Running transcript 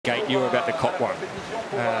Gate, you're about to cop one.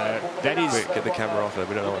 That is... Quick, get the camera off her.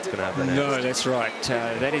 We don't know what's going to happen next. No, that's right.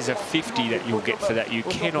 That is a 50 that you'll get for that. You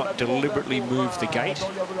cannot deliberately move the gate.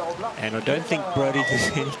 And I don't think, Brody, there's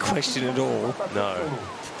any question at all. No.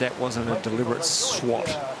 That wasn't a deliberate swat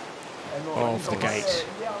of the gate.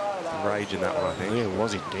 Rage in that one, I think. Yeah, it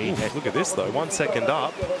was indeed. Oof, look at this, though. 1 second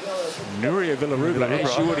up. Nuria Vilarrubla,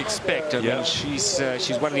 as you would expect. I mean, she's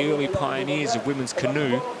one of the early pioneers of women's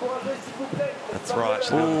canoe. That's right. She's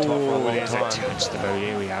been on the top for a long there's time. that touch, though.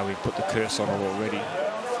 Here we are. We've put the curse on her already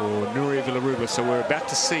for Nuria Vilarrubla. So we're about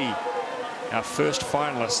to see our first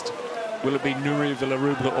finalist. Will it be Nuria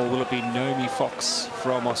Vilarrubla or will it be Naomi Fox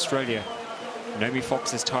from Australia? Naomi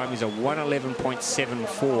Fox's time is a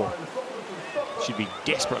 1:11.74. She'd be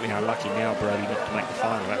desperately unlucky now, Brody, not to make the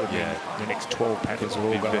final. That would be the next 12 paddles are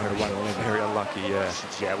all going to 1:11. Very unlucky, yeah.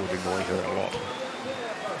 That would annoy her a lot.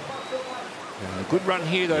 Good run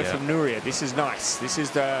here, though, from Nuria. This is nice. This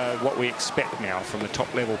is what we expect now from the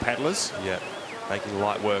top-level paddlers. Yeah, making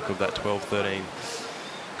light work of that 12-13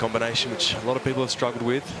 combination, which a lot of people have struggled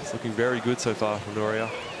with. It's looking very good so far from Nuria.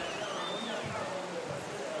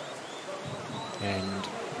 And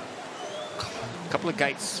a couple of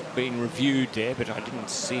gates being reviewed there, but I didn't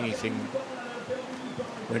see anything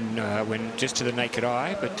when just to the naked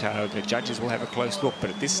eye. But the judges will have a close look. But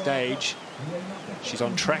at this stage, she's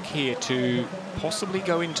on track here to possibly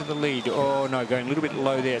go into the lead. Oh, no, going a little bit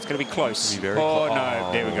low there. It's going to be close. No,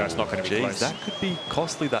 there we go. It's not going to be close. That could be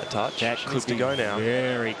costly, that touch. That could be go now.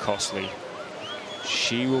 Very costly.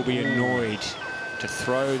 She will be annoyed to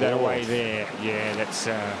throw that away there. Yeah, that's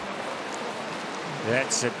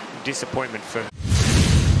a disappointment for her.